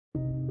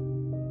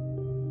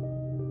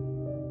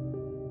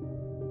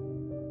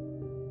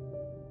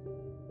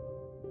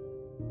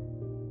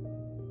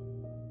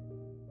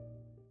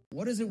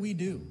what is it we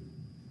do?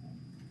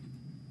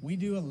 We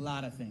do a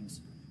lot of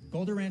things.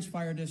 Boulder Ranch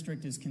Fire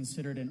District is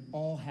considered an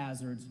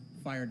all-hazards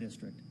fire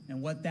district.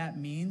 And what that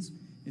means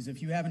is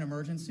if you have an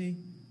emergency,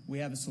 we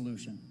have a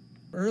solution.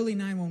 Early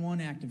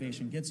 911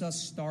 activation gets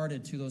us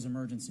started to those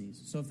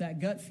emergencies. So if that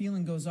gut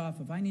feeling goes off,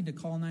 if I need to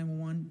call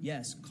 911,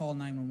 yes, call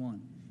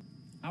 911.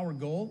 Our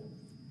goal,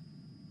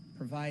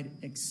 provide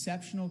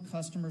exceptional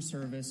customer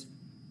service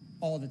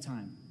all the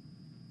time.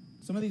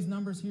 Some of these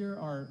numbers here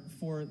are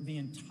for the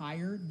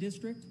entire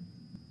district.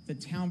 The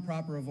town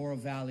proper of Oro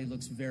Valley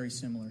looks very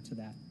similar to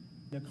that.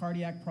 The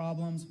cardiac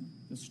problems,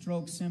 the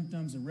stroke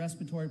symptoms, the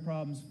respiratory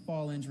problems,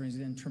 fall injuries,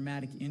 and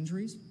traumatic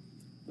injuries,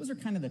 those are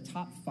kind of the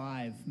top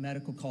 5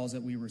 medical calls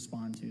that we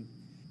respond to.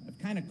 I've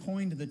kind of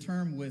coined the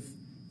term with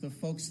the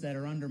folks that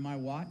are under my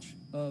watch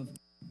of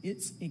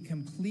it's a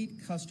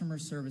complete customer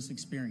service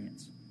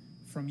experience.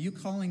 From you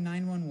calling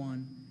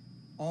 911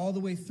 all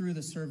the way through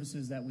the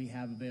services that we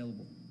have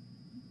available.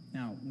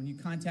 Now, when you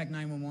contact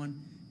 911,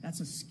 that's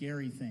a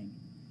scary thing.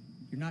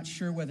 You're not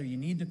sure whether you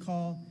need to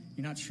call.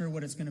 You're not sure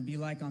what it's going to be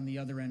like on the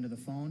other end of the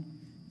phone.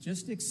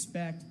 Just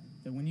expect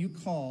that when you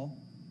call,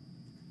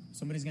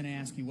 somebody's going to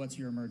ask you, what's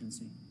your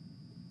emergency?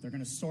 They're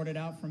going to sort it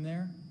out from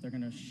there. They're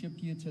going to ship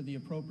you to the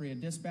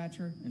appropriate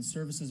dispatcher, and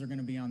services are going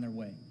to be on their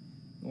way.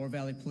 The Oro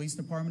Valley Police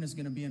Department is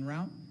going to be en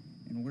route,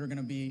 and we're going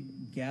to be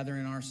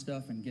gathering our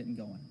stuff and getting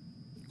going.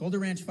 Boulder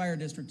Ranch Fire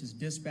District is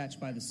dispatched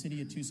by the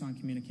City of Tucson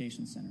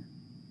Communications Center.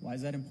 Why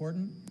is that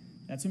important?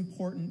 That's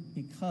important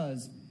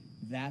because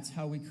that's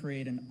how we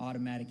create an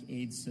automatic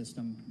aid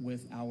system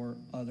with our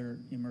other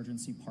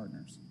emergency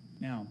partners.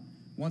 Now,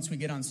 once we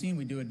get on scene,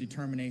 we do a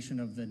determination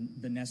of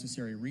the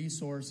necessary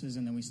resources,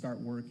 and then we start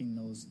working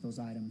those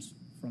items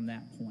from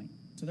that point.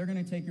 So they're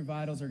going to take your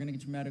vitals, they're going to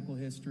get your medical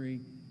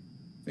history,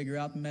 figure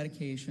out the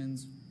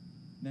medications,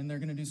 then they're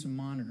going to do some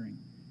monitoring.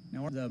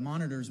 Now, the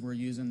monitors we're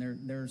using,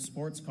 they're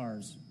sports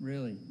cars,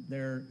 really.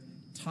 They're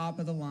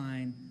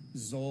top-of-the-line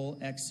Zoll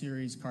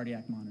X-Series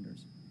cardiac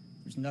monitors.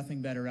 There's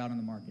nothing better out on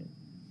the market.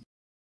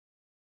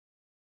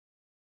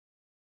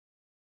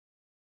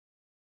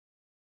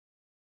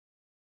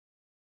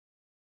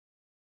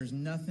 There's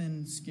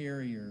nothing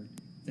scarier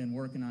than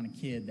working on a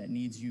kid that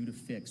needs you to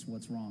fix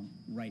what's wrong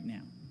right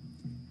now.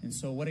 And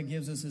so what it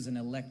gives us is an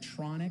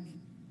electronic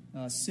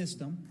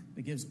system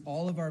that gives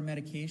all of our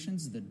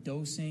medications, the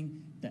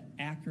dosing, the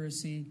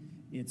accuracy.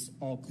 It's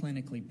all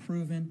clinically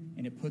proven,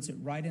 and it puts it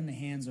right in the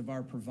hands of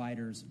our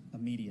providers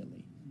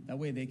immediately. That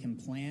way they can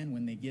plan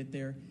when they get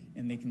there,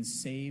 and they can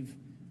save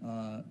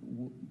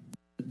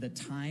the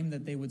time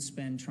that they would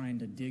spend trying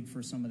to dig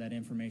for some of that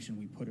information.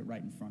 We put it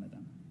right in front of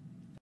them.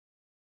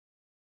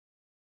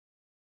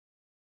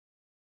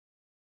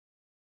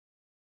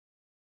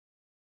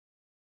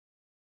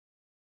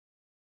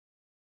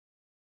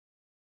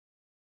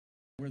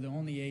 We're the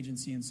only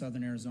agency in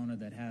Southern Arizona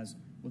that has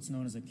what's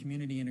known as a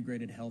community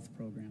integrated health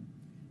program.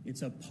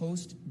 It's a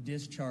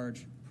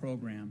post-discharge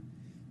program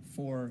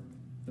for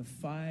the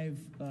 5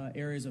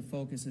 areas of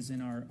focus is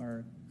in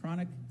our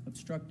chronic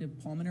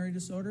obstructive pulmonary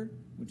disorder,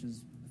 which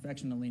is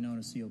affectionately known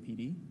as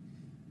COPD,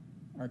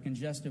 our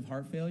congestive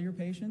heart failure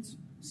patients,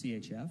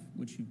 CHF,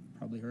 which you've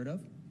probably heard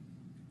of,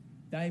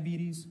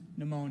 diabetes,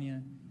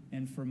 pneumonia,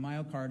 and for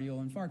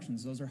myocardial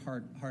infarctions, those are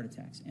heart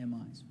attacks,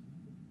 MIs.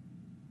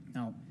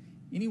 Now,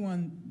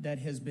 anyone that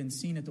has been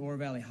seen at the Oro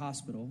Valley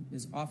Hospital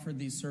is offered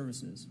these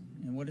services.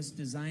 And what it's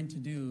designed to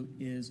do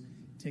is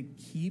to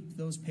keep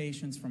those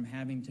patients from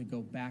having to go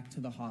back to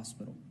the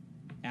hospital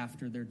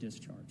after their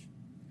discharge.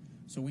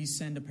 So we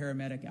send a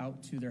paramedic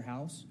out to their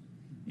house.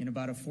 In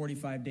about a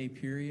 45-day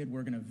period,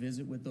 we're going to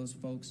visit with those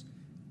folks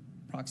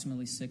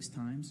approximately 6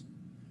 times.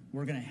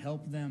 We're going to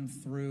help them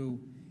through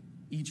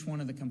each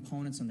one of the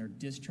components on their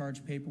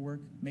discharge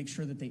paperwork, make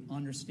sure that they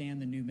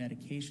understand the new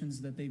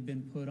medications that they've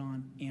been put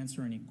on,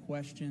 answer any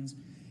questions,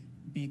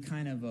 be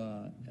kind of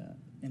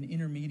an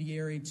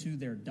intermediary to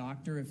their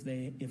doctor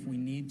if we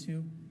need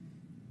to.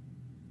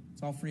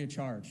 It's all free of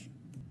charge.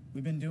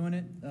 We've been doing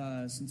it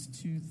since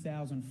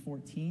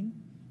 2014.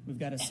 We've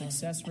got a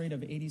success rate of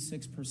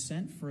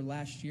 86% for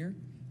last year.